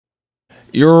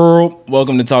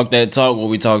Welcome to Talk That Talk, where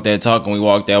we talk that talk and we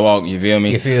walk that walk. You feel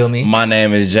me? You feel me? My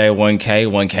name is J1K,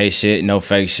 1K shit, no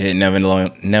fake shit, never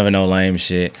no lame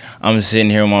shit. I'm sitting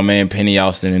here with my man Penny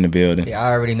Austin in the building. Yeah,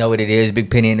 I already know what it is. Big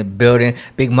Penny in the building.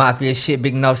 Big Mafia shit,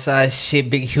 big Northside shit,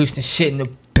 big Houston shit in the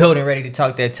building. Ready to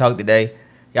talk that talk today.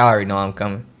 Y'all already know I'm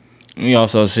coming. We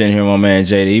also sitting here with my man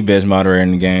JD, best moderator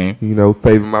in the game. You know,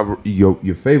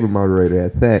 your favorite moderator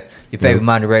at that. Your favorite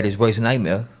moderator's voice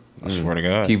nightmare. I swear to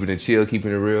God. Keeping it chill,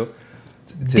 keeping it real.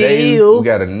 Today, we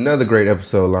got another great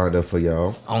episode lined up for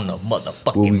y'all. On the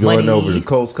motherfucking We'll be money. going over the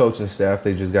Colts coaching staff.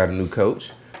 They just got a new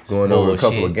coach. Going over a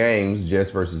couple Bullshit. of games,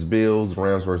 Jets versus Bills,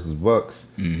 Rams versus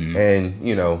Bucks. And,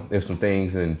 you know, if some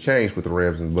things and changed with the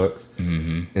Rams and Bucks.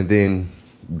 And then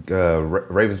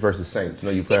Ravens versus Saints. I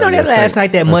know you proud You know of that your last Saints.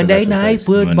 night, that That's Monday not your night Saints.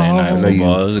 football. Monday night I know you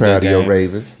football. It was a proud good of your game.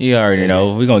 Ravens. You already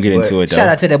know. We're going to get into it, though. Shout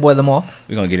out to that boy Lamar.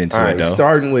 We're going to get into All it, right, though.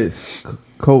 starting with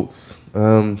Colts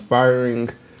firing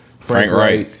Frank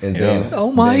Wright and then,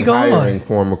 Oh my then God. hiring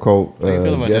former Colt you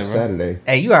feel about Jeff that, bro? Saturday.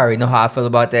 Hey, you already know how I feel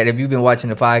about that. If you've been watching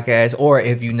the podcast or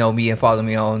if you know me and follow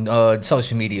me on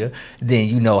social media, then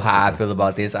you know how I feel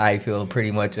about this. I feel pretty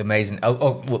much amazing.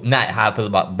 Well, not how I feel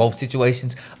about both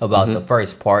situations, about the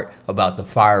first part, about the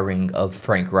firing of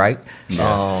Frank Wright.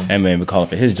 That man been calling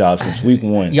for his job since week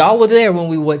one. Y'all were there when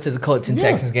we went to the Colts and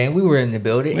Texans game. We were in the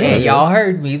building, and y'all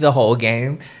heard me the whole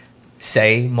game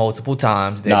say multiple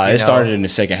times that Nah, you it know, started in the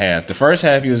second half. The first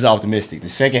half, he was optimistic. The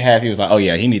second half, he was like, oh,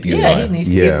 yeah, he needs to get Yeah, fired. he needs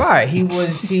to get fired.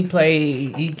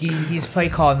 His play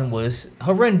calling was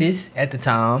horrendous at the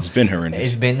time. It's been horrendous.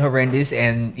 It's been horrendous,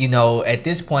 and you know, at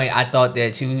this point, I thought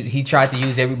that he tried to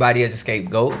use everybody as a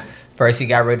scapegoat. First, he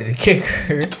got rid of the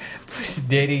kicker,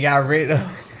 then he got rid of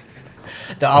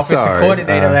the offensive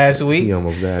coordinator last week, He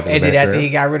almost died. and then after he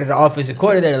got rid of the offensive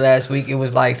coordinator last week, it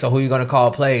was like, so who you gonna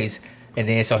call plays? And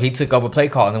then so he took over play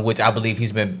calling, which I believe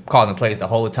he's been calling plays the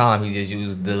whole time. He just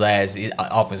used the last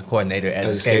offensive coordinator as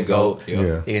a scapegoat.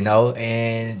 Yeah. You know,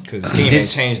 and Because his team ain't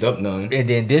changed up none. and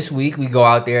then this week we go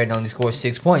out there and only score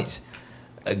 6 points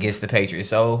against the Patriots.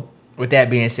 So with that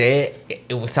being said,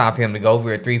 it was time for him to go.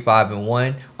 We're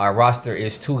 3-5-1. Our roster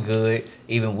is too good,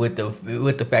 even with the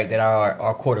fact that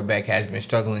our quarterback has been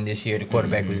struggling this year. The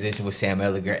quarterback position with Sam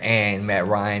Ehlinger and Matt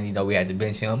Ryan. You know, we had to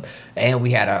bench him, and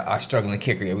we had our struggling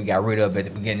kicker that we got rid of at the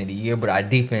beginning of the year. But our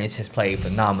defense has played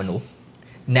phenomenal.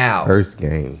 Now, First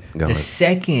game. the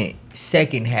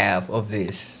second half of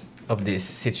this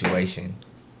situation,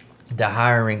 the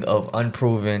hiring of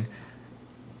unproven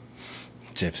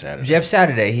Jeff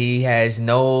Saturday. He has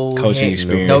no Coaching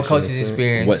experience. no coaching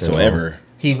experience whatsoever.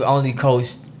 He only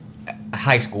coached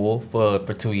high school for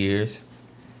 2 years,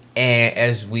 and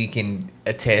as we can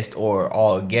attest or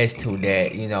all guess to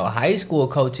that, you know, high school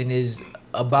coaching is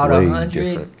about Way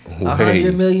 100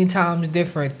 different. million times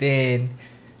different than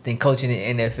coaching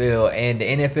in the NFL, and the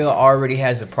NFL already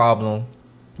has a problem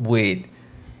with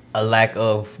a lack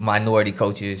of minority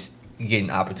coaches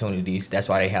getting opportunities. That's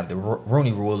why they have the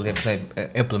Rooney Rule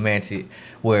implemented,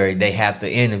 where they have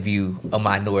to interview a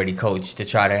minority coach to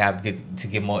try to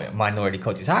get more minority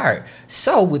coaches hired.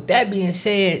 So with that being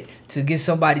said, to get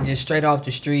somebody just straight off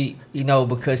the street, you know,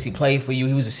 because he played for you,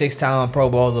 he was a 6-time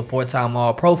Pro Bowler, 4-time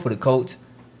All-Pro for the Colts,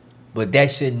 but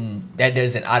that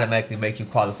doesn't automatically make you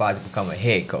qualified to become a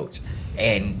head coach.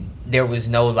 And there was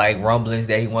no like rumblings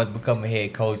that he wanted to become a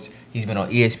head coach. He's been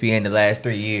on ESPN the last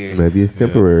 3 years. Maybe it's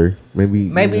temporary.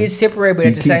 Maybe it's temporary, but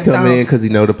at the same he time, keep coming in because he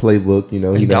know the playbook. You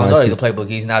know, he don't how know the shit- playbook.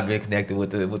 He's not been connected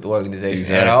with the organization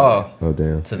Exactly. at all. Oh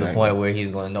damn! To the point where he's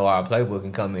going to know our playbook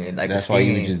and come in. Like That's why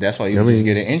you would just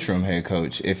get an interim head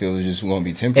coach if it was just going to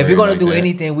be temporary. If you're going to like do that.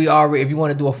 anything, if you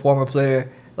want to do a former player,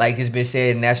 like it's been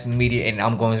said in national media, and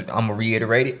I'm gonna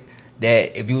reiterate it,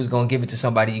 that if you was gonna give it to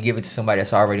somebody, you give it to somebody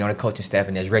that's already on the coaching staff,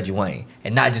 and that's Reggie Wayne,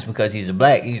 and not just because he's a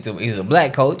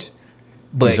black coach.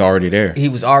 But He's already there. He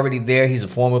was already there. He's a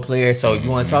former player. So if you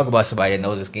want to talk about somebody that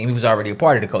knows the scheme, he was already a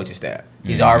part of the coaching staff.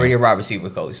 He's already a wide receiver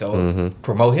coach. So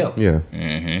promote him. Yeah,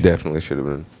 definitely should have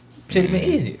been. Should have been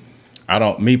easier. I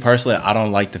don't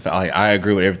like the fact. Like, I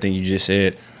agree with everything you just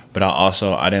said, but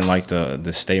I didn't like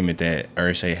the statement that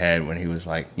Irsay had when he was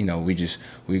like, you know,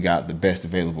 we got the best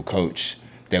available coach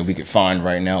that we could find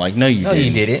right now. Like, no, you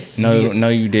didn't. No,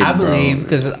 you didn't. I believe,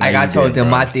 because I told them,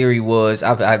 my theory was,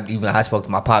 I spoke to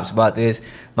my pops about this.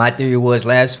 My theory was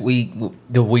last week,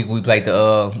 the week we played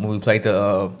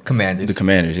the Commanders. The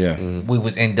Commanders, yeah. We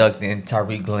was inducting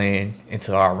Tyreek Glenn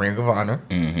into our Ring of Honor.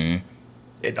 And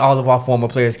all of our former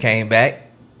players came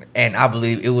back, and I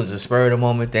believe it was a spur of the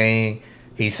moment thing.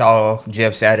 He saw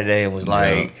Jeff Saturday and was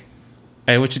like,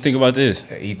 "Hey, what you think about this?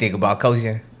 You think about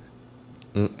coaching?"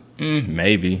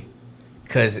 Maybe.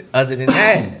 Because other than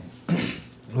that,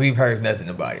 We've heard nothing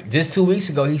about it. Just 2 weeks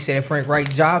ago, he said Frank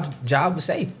Wright's job was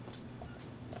safe.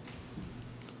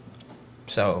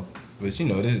 So, But you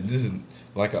know, this is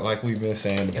like we've been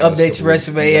saying. The past update your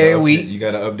resume every week. You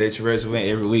gotta update your resume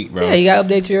every week, bro. Yeah, you gotta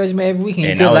update your resume every week.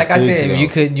 And you could, like I said, you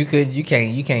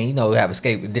can't, you know, have a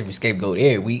different scapegoat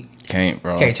every week. Can't,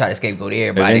 bro. Can't try to scapegoat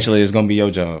everybody. Eventually, it's gonna be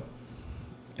your job.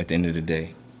 At the end of the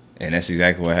day, and that's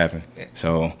exactly what happened.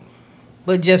 So.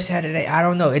 But Jeff Saturday, I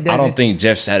don't know. I don't think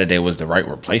Jeff Saturday was the right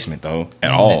replacement, though, at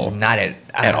all. Not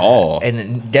at all.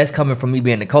 And that's coming from me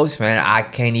being the coach, man. I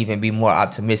can't even be more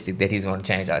optimistic that he's going to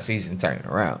change our season and turn it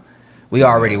around. We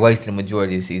already wasted the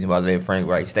majority of the season by letting Frank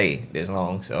Wright stay this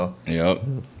long. So. Yep.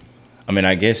 I mean,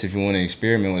 I guess if you want to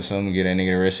experiment with something, get that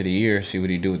nigga the rest of the year, see what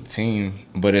he do with the team.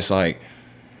 But it's like,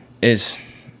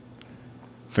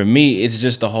 for me, it's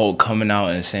just the whole coming out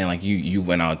and saying, like, you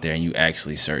went out there and you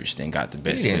actually searched and got the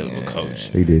best available coach.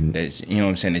 He didn't. That, you know what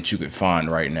I'm saying, that you could find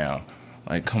right now.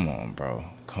 Like, come on, bro.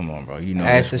 You know,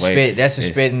 that's a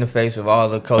spit in the face of all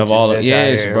the coaches.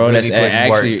 Yes, bro. Really that's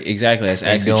actually That's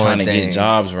actually trying to get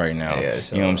jobs right now. Yeah,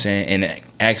 so. You know what I'm saying? And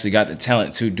actually got the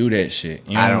talent to do that shit.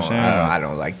 You know what I'm saying? I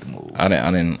don't like the move. I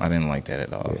didn't like that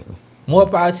at all. Yeah. More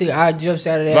power to Jeff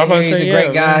Saturday. He's a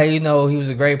great guy. Man. You know, he was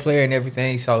a great player and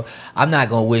everything. So I'm not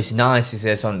gonna wish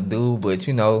non-success on the dude, but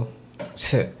you know,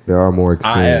 there are more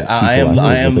experienced. I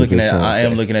am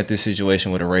looking at this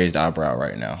situation with a raised eyebrow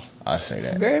right now. I say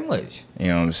that very much. You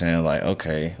know what I'm saying? Like,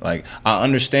 okay, like I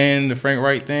understand the Frank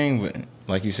Wright thing, but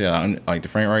like you said, like the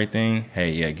Frank Wright thing.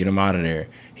 Hey, yeah, get him out of there.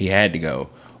 He had to go,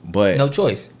 but no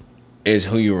choice. Is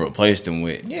who you replaced him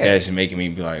with. Yeah. That's making me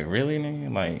be like, really,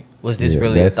 nigga? Like, was this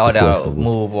really a thought out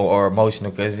move or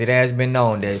emotional? Because it has been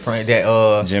known that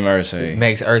Jim Irsay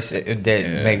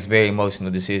makes very emotional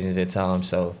decisions at times.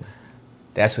 So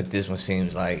that's what this one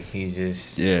seems like. He's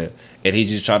just and he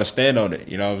just tried to stand on it.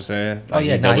 You know what I'm saying? Like,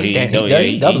 he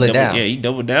doubling down. Yeah, he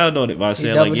doubled down on it by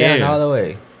saying like, down all the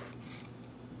way.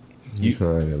 You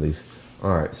could at least. All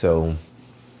right, so.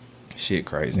 Shit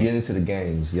crazy. Get into the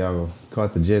games. Y'all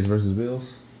caught the Jets versus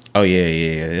Bills? Oh yeah.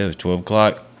 It was 12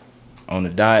 o'clock on the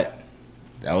dot.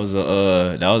 That was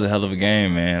a hell of a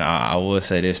game, man. I will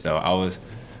say this though. I was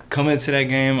coming to that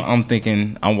game,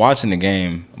 I'm watching the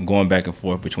game, I'm going back and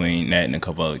forth between that and a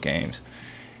couple other games.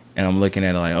 And I'm looking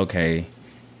at it like, okay,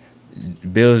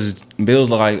 Bills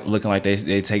looking like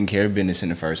they taking care of business in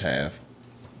the first half.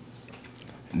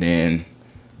 Then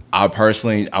I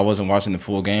wasn't watching the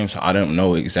full game, so I don't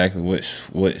know exactly where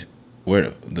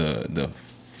the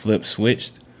flip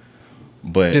switched.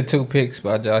 But the 2 picks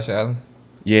by Josh Allen.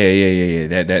 Yeah.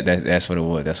 That's what it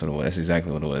was. That's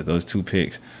exactly what it was. Those 2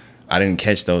 picks. I didn't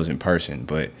catch those in person,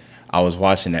 but I was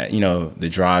watching that, the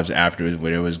drives afterwards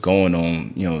where it was going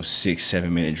on,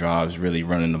 6-7 minute drives, really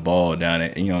running the ball down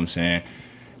it, you know what I'm saying,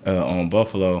 on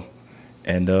Buffalo.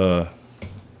 And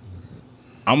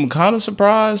I'm kind of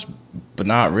surprised, but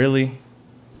not really,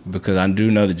 because I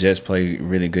do know the Jets play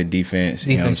really good defense.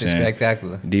 Defense is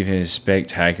spectacular. Defense is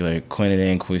spectacular.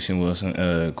 Quentin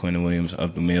Williams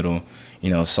up the middle.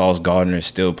 Sauce Gardner is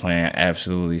still playing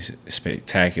absolutely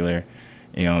spectacular.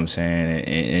 You know what I'm saying?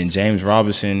 And James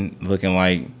Robinson looking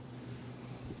like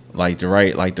the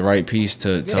right piece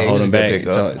to hold him back,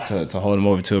 to hold him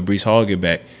over till Breece Hall get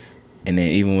back. And then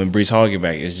even when Breece Hall get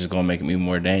back, it's just gonna make him even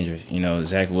more dangerous.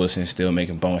 Zach Wilson's still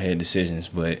making bonehead decisions,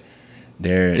 but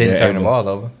didn't turn the ball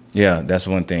over. Yeah, that's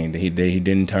one thing. He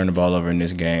didn't turn the ball over in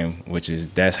this game,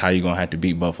 that's how you're gonna have to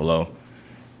beat Buffalo.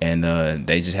 And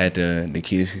they just had the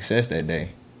key to success that day.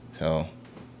 So,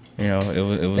 it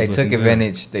was. They took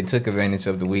advantage. They took advantage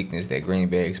of the weakness that Green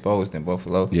Bay exposed in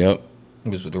Buffalo. Yep. It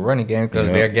was with the running game because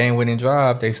their game-winning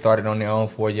drive, they started on their own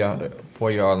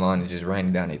 4-yard line and just ran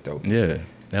it down their throat. Yeah.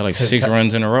 They had 6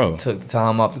 runs in a row. Took the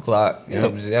time off the clock.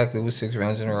 Yep. Exactly. It was 6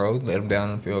 runs in a row. Let them down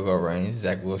in the field goal range.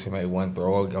 Zach Wilson made 1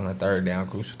 throw on a third down,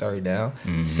 crucial third down.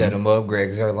 Mm-hmm. Set him up.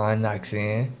 Greg Zuerlein knocks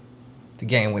in the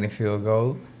game-winning field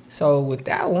goal. So with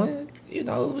that one, it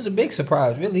was a big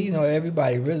surprise. Really,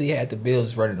 everybody really had the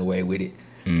Bills running away with it.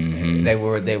 Mm-hmm. They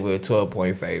were a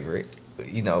 12-point favorite,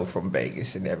 from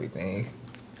Vegas and everything.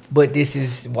 But this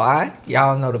is why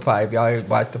y'all know the podcast. If y'all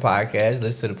watch the podcast,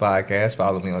 listen to the podcast,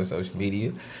 follow me on social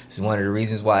media. This is one of the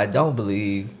reasons why I don't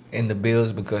believe in the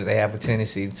Bills, because they have a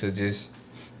tendency to just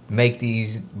make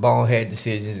these bonehead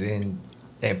decisions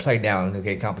and play down and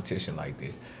get competition like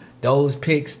this. Those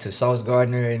picks to Sauce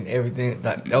Gardner and everything,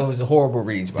 those are horrible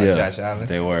reads by Josh Allen.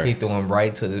 They were. He threw them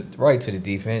right to the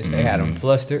defense. They had them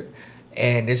flustered.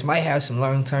 And this might have some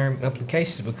long-term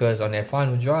implications, because on that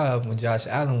final drive, when Josh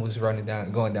Allen was going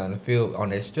down the field on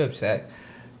that strip sack,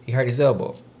 he hurt his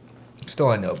elbow,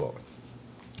 throwing elbow.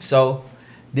 So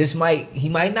he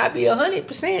might not be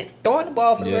 100% throwing the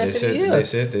ball for the rest of the year. They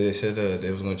said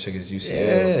they was gonna check his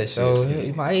UCL. Yeah, so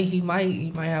he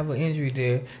might have an injury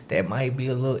there that might be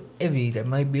a little iffy. That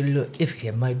might be a little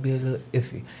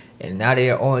iffy. And now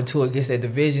they're on tour against that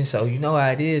division, so you know how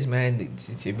it is, man.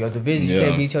 If your division, you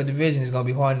can't beat your division, it's gonna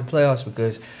be hard in the playoffs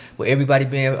because with everybody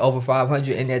being over 500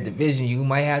 in that division, you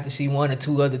might have to see one or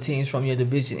two other teams from your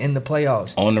division in the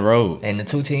playoffs on the road. And the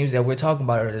two teams that we're talking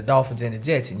about are the Dolphins and the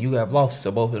Jets, and you have losses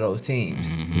to both of those teams.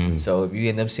 Mm-hmm. So if you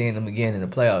end up seeing them again in the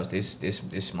playoffs,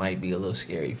 this might be a little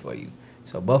scary for you.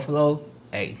 So Buffalo,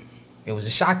 hey, it was a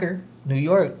shocker. New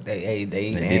York, they did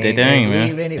their thing,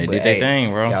 man. They did their thing,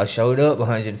 bro. Y'all showed up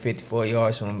 154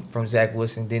 yards from Zach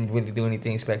Wilson. Didn't really do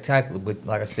anything spectacular, but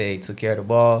like I said, took care of the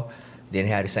ball. Didn't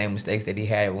have the same mistakes that he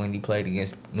had when he played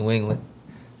against New England.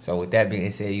 So with that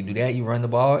being said, you do that, you run the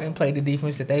ball and play the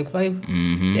defense that they play.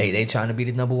 Mm-hmm. They trying to be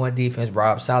the number one defense.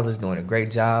 Rob Sala's doing a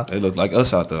great job. They look like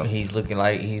us out there. He's looking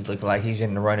like he's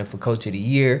in the running for Coach of the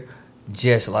Year.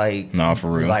 Just like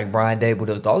for real, like Brian Dable,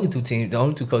 those the only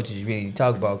two coaches you really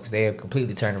talk about because they have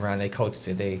completely turned around their coaches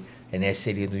today in that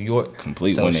city of New York.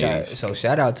 Complete so 180. So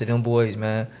shout out to them boys,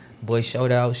 man. Boys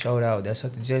showed out. That's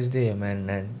what the Jets did, man. And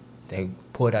then they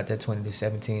pulled out that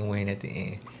 20-17 win at the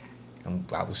end.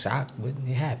 I was shocked, but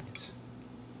it happens.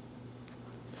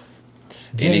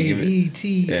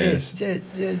 Jets.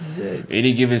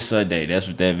 Any given Sunday, that's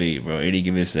what that means, bro. Any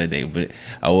given Sunday. But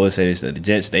I will say this: that the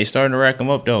Jets, they starting to rack them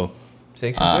up though.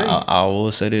 6-3. I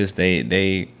will say this: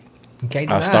 I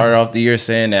started off the year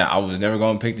saying that I was never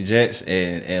gonna pick the Jets,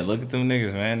 and look at them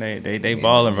niggas, man. They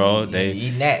balling, bro.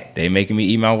 They making me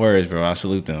eat my words, bro. I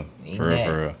salute them for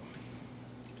real.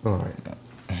 All right.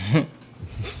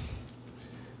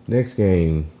 Next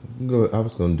game, I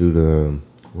was gonna do the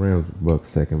Rams Bucks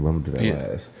second, but I'm gonna do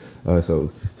that last.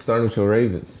 So starting with your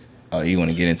Ravens. Oh, you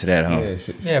want to get into that, huh?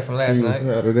 Yeah, from last night.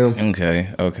 Out of them. Okay.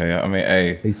 I mean,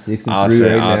 hey, they 6-3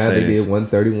 right now. They did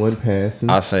 131 passing.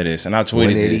 I'll say this, and I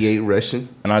tweeted 188 rushing.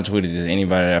 And I tweeted this.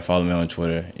 Anybody that follow me on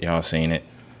Twitter, y'all seen it.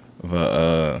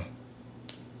 But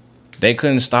they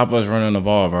couldn't stop us running the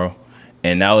ball, bro.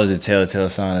 And that was a telltale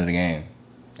sign of the game.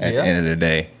 At the end of the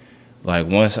day, like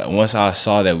once I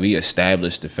saw that we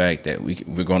established the fact that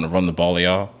we're going to run the ball,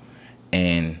 y'all,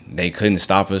 and they couldn't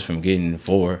stop us from getting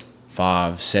 4,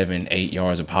 5, 7, 8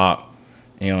 yards a pop.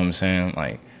 You know what I'm saying?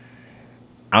 Like,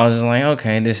 I was just like,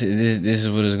 okay, this is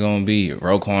what it's gonna be.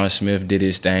 Roquan Smith did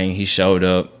his thing. He showed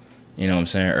up. You know what I'm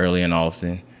saying? Early and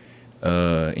often. You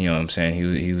know what I'm saying?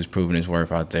 He was proving his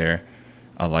worth out there.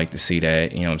 I like to see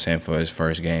that. You know what I'm saying? For his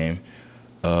first game,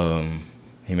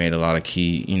 he made a lot of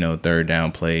key, third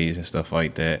down plays and stuff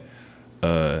like that.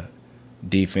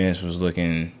 Defense was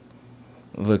looking.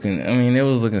 I mean, it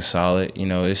was looking solid.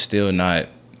 It's still not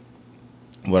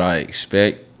what I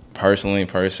expect personally,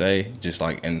 per se, just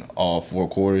like in all 4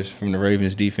 quarters from the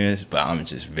Ravens defense. But I'm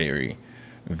just very,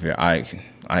 very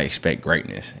I expect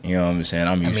greatness. You know what I'm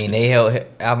saying? They held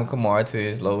Alvin Kamara to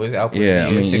his lowest output. Yeah,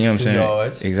 you know what I'm saying?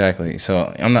 Yards. Exactly.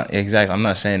 So I'm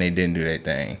not saying they didn't do their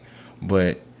thing,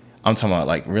 but I'm talking about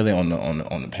like really on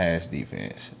the pass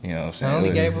defense. You know what I'm saying? I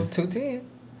only gave him 210.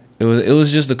 It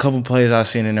was just a couple plays I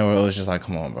seen in there where it was just like,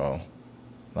 come on, bro,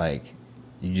 like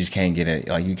you just can't get it.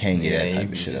 Like you can't get that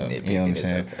type of shit up. You know what I'm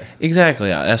saying? Okay. Exactly.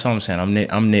 That's what I'm saying.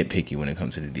 I'm nitpicky when it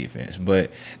comes to the defense, but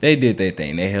they did their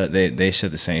thing. They shut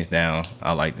the Saints down.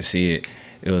 I like to see it.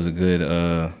 It was a good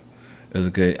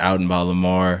outing by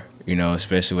Lamar.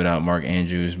 Especially without Mark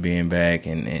Andrews being back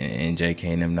and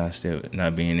J.K. and them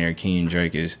not being there. Kenyon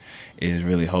Drake is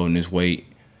really holding his weight.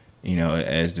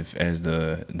 As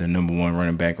the number 1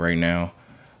 running back right now.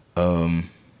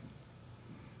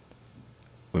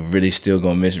 We're really still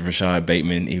gonna miss Rashad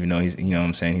Bateman, even though he's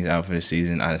he's out for the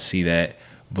season. I see that,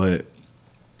 but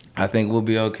I think we'll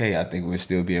be okay. I think we'll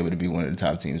still be able to be one of the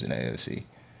top teams in the AFC,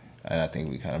 and I think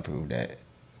we kind of proved that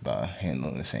by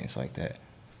handling the Saints like that.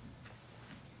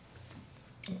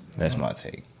 That's my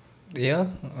take. Yeah,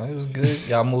 it was good.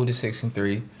 Y'all moved to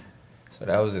 6-3. So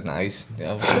that was a nice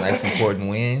important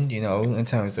win, in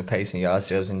terms of pacing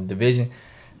yourselves in the division.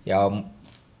 Y'all,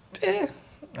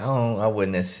 I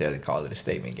wouldn't necessarily call it a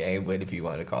statement game, but if you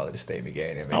want to call it a statement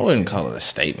game, I wouldn't call it a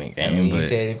statement game. You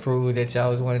said it proved that y'all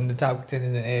was one of the top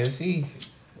contenders in the AFC.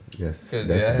 Yes, that's a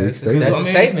big statement. That's a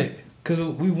statement. Because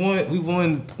we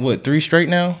won what, 3 straight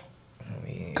now?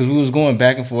 Because we was going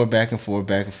back and forth. Like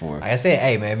I said,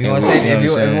 hey man, if you want to say if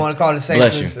you want to call the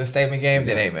Saints a statement game,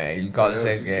 then hey man, you call the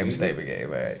Saints game a statement game,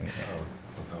 right?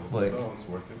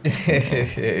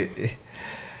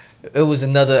 It was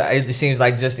another. It seems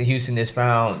like Justin Houston has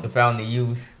found the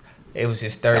youth It was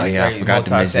his third Oh yeah, I straight forgot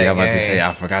to mention. multi-sack I'm about to game. say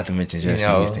I forgot to mention Justin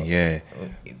know, Houston. Yeah,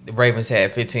 The Ravens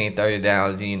had 15 30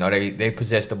 downs. You know, they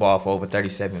possessed the ball for over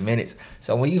 37 minutes.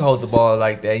 So when you hold the ball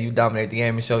like that, you dominate the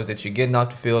game. It shows that you're getting off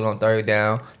the field on third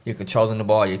down. You're controlling the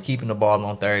ball. You're keeping the ball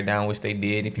on third down, which they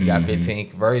did if you got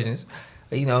 15 conversions.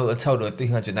 You know, a total of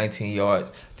 319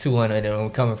 yards, 200 of them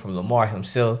coming from Lamar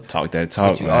himself. talk that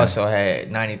talk. But you man. also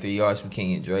had 93 yards from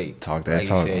Kenyon Drake. Talk that like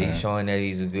talk, you said, man. he's showing that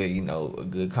he's a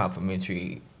good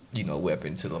complimentary,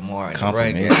 weapon to Lamar in the run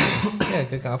Complimentary. game. Yeah,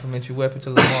 good complimentary weapon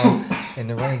to Lamar in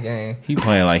the run game. He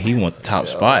playing like he want the top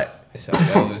spot. So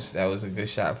that was a good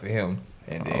shot for him.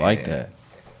 And then, I like that.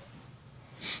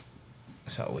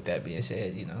 So with that being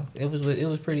said, it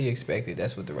was pretty expected.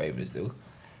 That's what the Ravens do.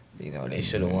 They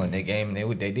should have won that game,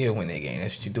 and they did win that game.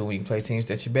 That's what you do when you play teams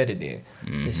that you're better than.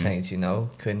 The Saints,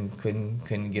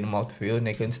 couldn't get them off the field, and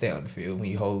they couldn't stay on the field. When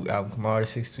you hold Alvin Kamara to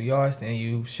 62 yards, then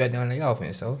you shut down the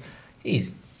offense. So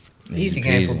easy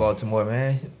game for Baltimore,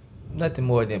 man. Nothing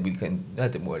more than we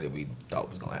thought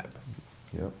was gonna happen.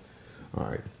 Yep. All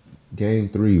right. Game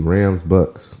 3, Rams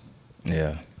Bucks.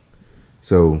 Yeah,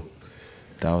 So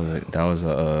that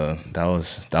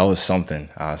was something.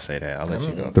 I'll say that. I'll let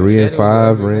you go.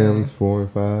 3-5 Rams,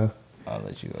 4-5. I'll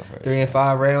let you go first.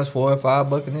 3-5 Rams, 4-5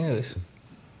 Buccaneers.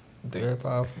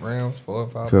 3-5 Rams,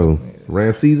 4-5 So Buccaneers.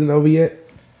 Rams season over yet?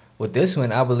 With this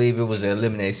one, I believe it was an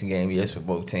elimination game, yes, for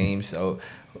both teams. So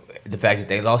the fact that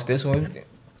they lost this one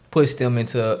puts them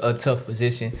into a tough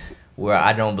position where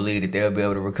I don't believe that they'll be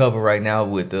able to recover right now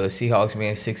with the Seahawks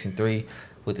being 6-3,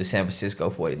 with the San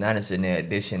Francisco 49ers in the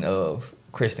addition of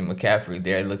Christian McCaffrey.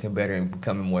 They're looking better and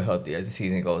becoming more healthy as the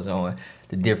season goes on.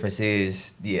 The difference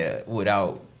is,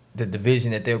 without the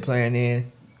division that they're playing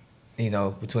in,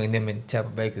 between them and Tampa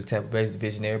Bay, because Tampa Bay's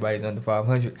division, everybody's under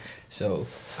 500. So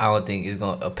I don't think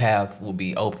a path will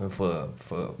be open for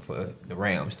the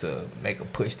Rams to make a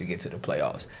push to get to the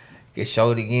playoffs. Get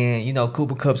showed again.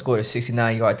 Cooper Kupp scored a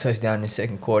 69-yard touchdown in the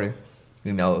second quarter.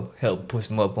 Helped push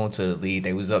them up onto the lead.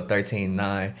 They was up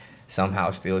 13-9.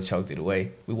 Somehow still choked it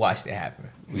away. We watched it happen.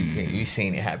 We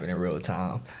seen it happen in real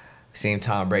time. Seen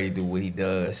Tom Brady do what he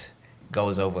does.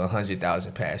 Goes over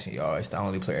 100,000 passing yards. The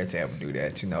only player to ever do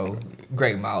that.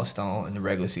 Great milestone in the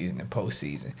regular season and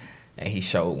postseason. And he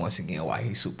showed once again why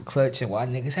he's super clutch and why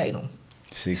niggas hate him.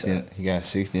 He got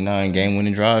 69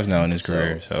 game-winning drives now in his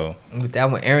career. So with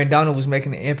that one, Aaron Donald was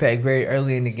making an impact very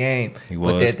early in the game. He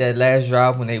was. But that last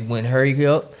drive when they went hurry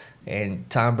up, and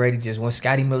Tom Brady just went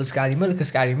Scotty Miller, because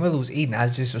Scotty Miller was eating. I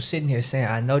just was sitting here saying,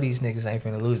 I know these niggas ain't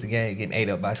finna lose the game getting ate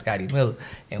up by Scotty Miller.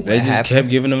 And they just kept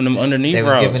giving them underneath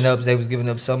routes. They was giving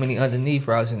up so many underneath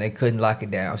routes, and they couldn't lock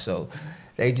it down. So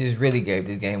they just really gave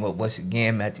this game up. Once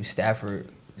again, Matthew Stafford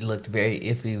looked very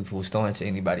iffy if he was throwing to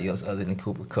anybody else other than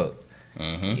Cooper Kupp.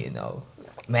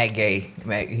 Matt Gay,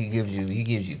 he gives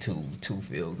you two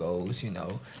field goals,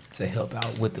 to help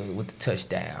out with the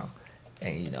touchdown.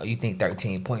 And you think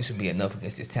 13 points would be enough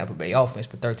against this Tampa Bay offense,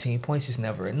 but 13 points is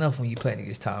never enough when you're playing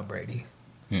against Tom Brady.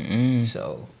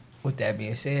 So with that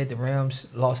being said, the Rams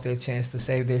lost their chance to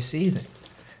save their season.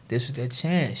 This was their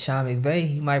chance. Sean McVay,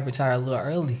 he might retire a little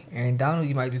early. Aaron Donald,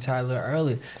 you might retire a little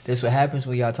early. This what happens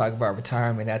when y'all talk about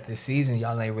retirement after the season.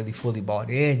 Y'all ain't really fully bought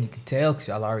in. You can tell because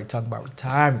y'all already talking about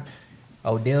retirement.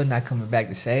 Odell not coming back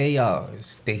to save y'all.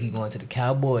 Think he going to the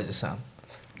Cowboys or something.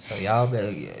 So y'all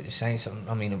better just ain't something.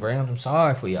 I mean, the Rams, I'm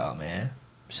sorry for y'all, man.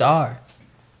 I'm sorry.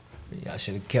 Y'all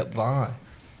should have kept Vaughn.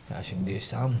 Y'all should have did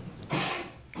something.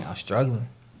 Y'all struggling.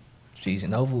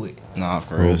 Season over with. Nah,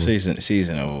 for real.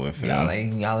 Season over with. Y'all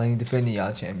ain't defending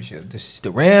y'all championship.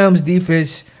 The Rams'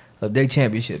 defense of their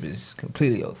championship is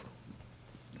completely over.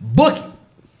 Book it.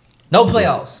 No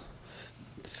playoffs.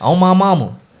 On my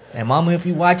mama. And mama, if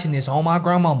you watching this, on my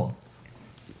grandmama.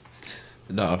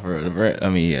 Nah, for real.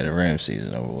 The Rams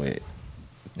season over with.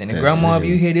 And the grandma, if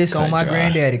you hear this, on my dry.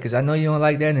 granddaddy, because I know you don't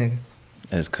like that nigga.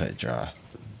 It's cut dry.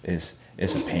 It's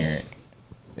apparent.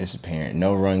 It's apparent.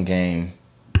 No run game.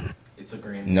 It's a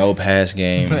grand. No pass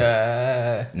game.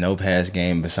 No pass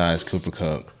game besides Cooper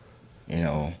Kupp.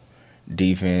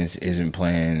 Defense isn't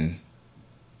playing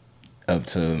up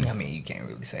to. I mean, you can't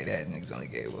really say that. Niggas only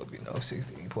gave up,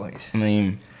 16 points. I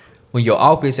mean, when your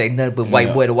offense ain't nothing but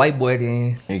white boy to white boy,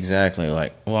 then exactly.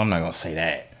 I'm not gonna say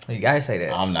that. you gotta say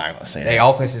that. I'm not gonna say Their that.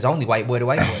 offense is only white boy to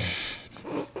white boy.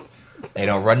 They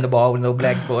don't run the ball with no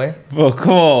black boy. Bro,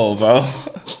 come on,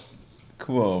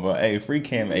 bro. Hey, free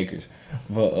Cam Akers.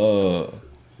 But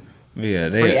yeah,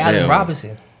 Free Allen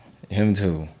Robinson. Him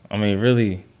too. I mean,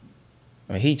 really.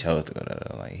 He chose to go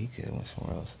there. He could have went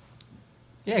somewhere else.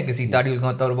 Yeah, because he thought he was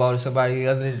gonna throw the ball to somebody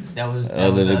other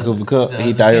Than Cooper Kupp.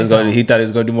 He thought he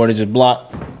was gonna do more than just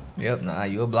block. Yep, nah,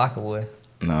 you a blocker boy.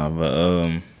 Nah,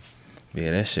 but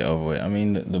Yeah, that shit over with. I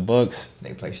mean, the Bucks.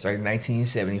 They play straight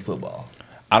 1970 football.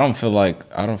 I don't feel like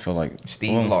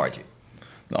Steve Largent.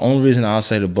 The only reason I'll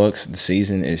say the Bucks the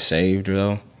season is saved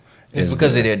though It's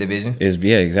because of their division.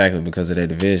 Yeah, exactly because of their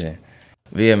division.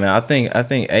 But yeah, man, I think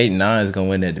 8-9 is gonna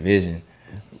win that division,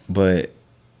 but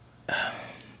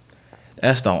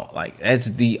that's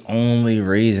the only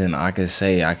reason I could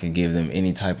say I could give them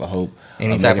any type of hope,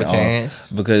 Any type of chance.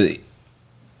 Because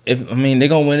they're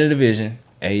gonna win the division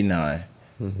 8-9.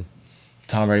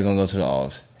 Tom Brady gonna go to the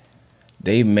offs.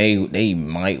 They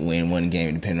might win one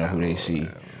game depending on who they see.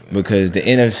 Because the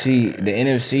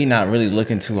NFC not really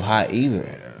looking too hot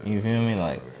either. You feel me?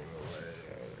 Like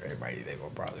They gonna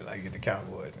probably get the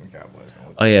Cowboys, and the Cowboys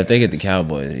gonna. Oh yeah, if they get the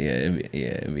Cowboys,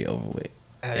 it'd be over with.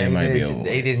 It might be over with.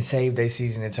 They didn't save their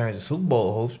season in terms of Super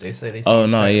Bowl hopes. They say they.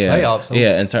 Playoffs hopes.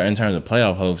 Yeah, in terms of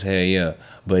playoff hopes, hell yeah.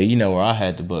 But you know where I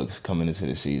had the Bucks coming into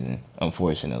the season,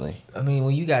 unfortunately. I mean,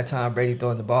 when you got Tom Brady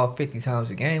throwing the ball 50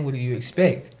 times a game, what do you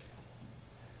expect?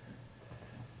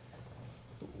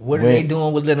 What are they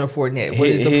doing with Leonard Fournette? What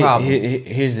is the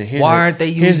problem? Why aren't they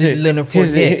using Leonard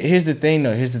Fournette? Here's the thing,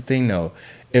 though.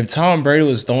 If Tom Brady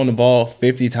was throwing the ball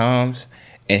 50 times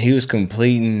and he was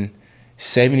completing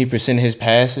 70% of his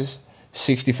passes,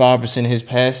 65% of his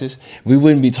passes, we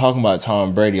wouldn't be talking about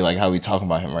Tom Brady like how we talking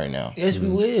about him right now. Yes, we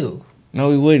will. No,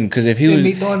 we wouldn't, because if he was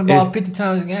be throwing the ball 50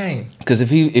 times a game. Because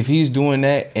if he's doing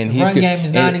that and the run game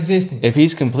is non-existent. If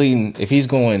he's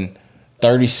going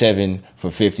 37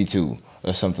 for 52.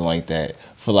 Or something like that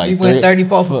for like. He went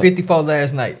 34 for 54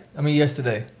 last night.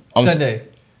 Yesterday, Sunday.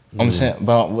 I'm saying,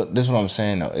 but this is what I'm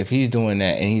saying though. If he's doing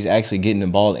that and he's actually getting the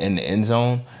ball in the end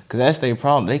zone, because that's their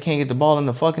problem. They can't get the ball in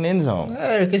the fucking end zone.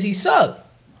 Yeah, because he sucked.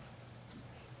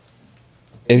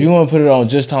 If you want to put it on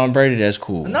just Tom Brady, that's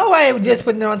cool. No, I ain't just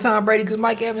putting it on Tom Brady because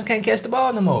Mike Evans can't catch the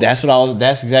ball no more. That's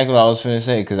exactly what I was finna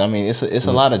say. Because I mean, it's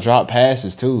a lot of drop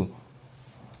passes too.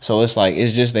 So it's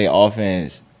just their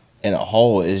offense. In a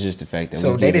whole, it's just the fact that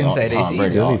they didn't say they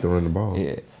still need to run the ball.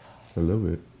 Yeah, a little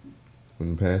bit.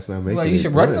 When the pass not making. Well, you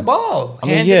should run the ball.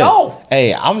 Hand it off.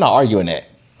 Hey, I'm not arguing that.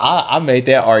 I made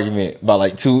that argument about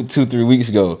like 3 weeks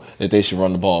ago that they should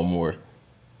run the ball more.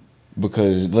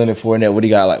 Because Leonard Fournette, what he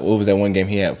got? Like, what was that one game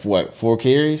he had? 4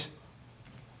 carries?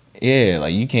 Yeah,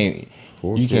 like you can't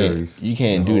do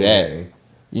that. Game.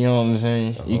 You know what I'm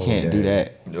saying? You can't do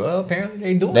that. Well, apparently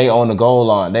they do. They on the goal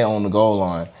line.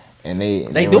 And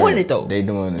they doing it though. They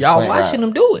doing y'all watching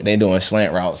them do it. They doing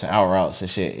slant routes and out routes and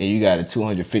shit. And you got a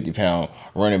 250-pound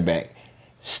running back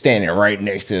standing right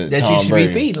next to Tom Brady. That you should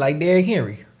be feeding like Derrick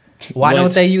Henry. Why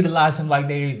don't they utilize him like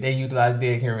they utilize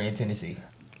Derrick Henry in Tennessee?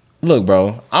 Look,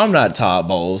 bro, I'm not Todd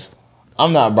Bowles.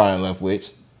 I'm not Brian Leftwich.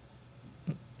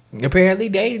 Apparently,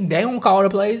 they don't call the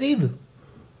plays either.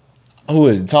 Who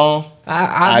is it, Tom?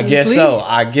 I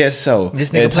guess so.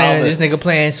 This nigga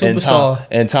playing superstar.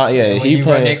 And Tom, yeah, he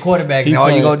playing that quarterback. And all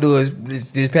you gonna do is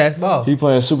just pass the ball. He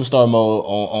playing superstar mode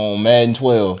on Madden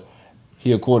 12.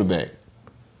 He a quarterback.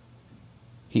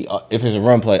 He if it's a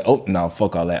run play, no,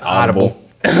 fuck all that. Audible.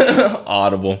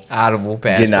 Audible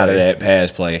pass. Getting out of that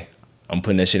pass play. I'm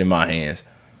putting that shit in my hands.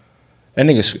 That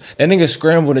nigga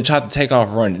scrambled and tried to take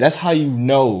off running. That's how you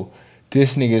know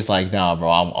this nigga's like, nah, bro,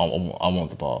 I want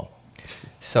the ball.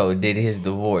 So did his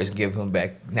divorce give him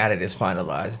back, now that it's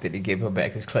finalized, did it give him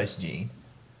back his clutch gene?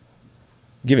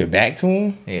 Give it back to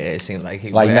him? Yeah, it seemed like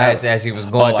as he was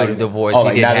going through the divorce, he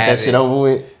didn't now have that shit over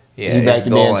with? Yeah, he back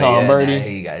to being Tom Brady? Nah,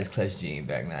 he got his clutch gene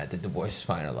back now that the divorce is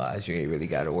finalized. You ain't really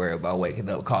got to worry about waking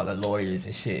up calling lawyers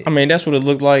and shit. I mean, that's what it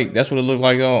looked like. That's what it looked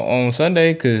like on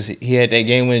Sunday because he had that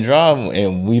game-winning drive,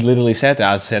 and we literally sat there.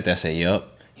 I said,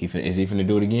 yup. Is he finna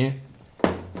do it again?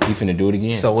 He finna do it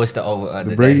again. So what's the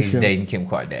over-under that he's dating Kim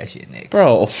Kardashian next?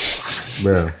 Bro,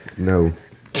 no.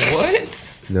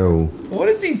 What? No. What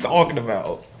is he talking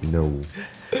about? No.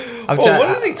 I'm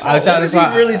trying to find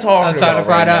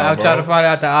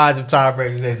out the odds of Tom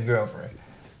Brady's next girlfriend.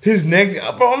 His next,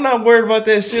 bro. I'm not worried about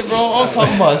that shit, bro. I'm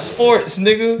talking about sports,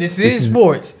 nigga. This is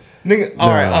sports. Nigga, all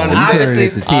right, I understand.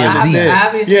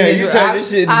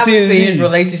 Obviously, his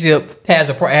relationship has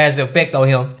an effect on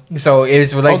him. So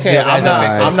his relationship has an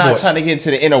effect on I'm not trying to get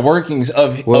into the inner workings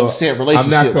of said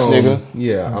relationships, nigga.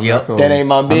 Yeah, that ain't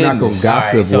my business. I'm not gonna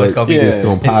gossip what it's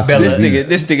gonna possibly be.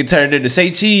 This nigga turned into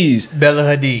say cheese. Bella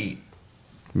Hadid.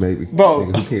 Maybe. Bro,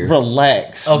 nigga, who cares?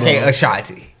 Relax. Okay, bro.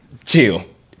 Ashanti. Chill.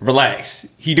 Relax.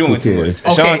 He doing too much.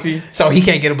 Ashanti. Okay, so he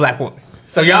can't get a black woman.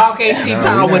 So y'all can't see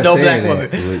Tom with no black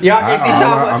woman. Y'all can't see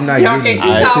Tom. Y'all can't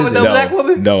see Tom with no black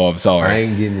woman. No, I'm sorry. I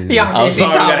ain't getting it. Y'all can't see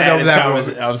Tom with no black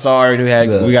woman. I'm sorry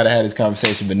we gotta have this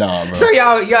conversation, but nah, bro. So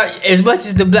y'all, as much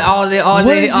as the black, all that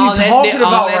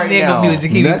nigga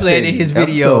music he be playing in his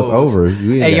videos. Over.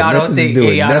 And y'all don't think,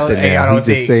 y'all don't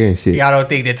think, saying shit. Y'all don't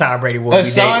think that Tom Brady will be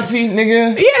Ashanti,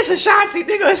 nigga. Yes, Ashanti,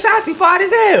 nigga. Ashanti fine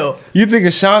as hell. You think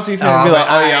Ashanti finna be like,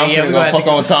 oh yeah, I'm gonna fuck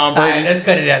on Tom Brady? All right, let's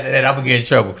cut it after that. I'm gonna get in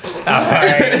trouble. All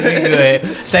right, we good.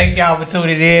 Thank y'all for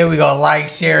tuning in. We gonna like,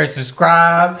 share, and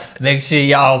subscribe. Make sure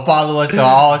y'all follow us on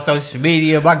all social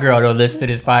media. My girl don't listen to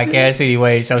this podcast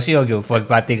anyway, so she don't give a fuck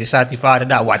if I think Ashanti fine or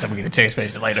not. Watch, I'm gonna get a text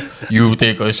message later. You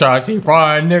think Ashanti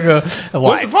fine, nigga?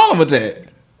 What's the problem with that?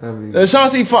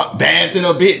 Ashanti fine, bad than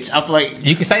a bitch. I feel like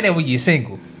you can say that when you're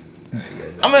single.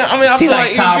 I feel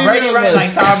like Tom Brady, right?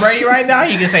 Like Tom Brady right now,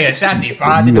 he can say Ashanti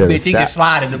fine than a bitch. He can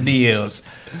slide in the DMs.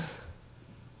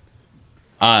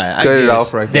 Alright, cut it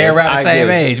off right there. They're around the same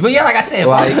age. But yeah, like I said,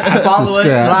 follow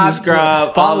us,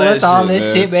 subscribe, follow us, all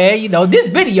this shit, man. You know, this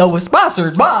video was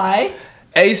sponsored by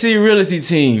AC Realty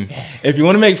Team. If you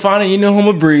want to make fun of you know home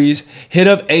a breeze, hit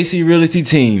up AC Realty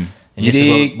Team. And you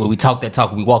dig? When we talk that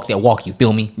talk, we walk that walk. You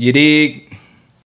feel me? You dig?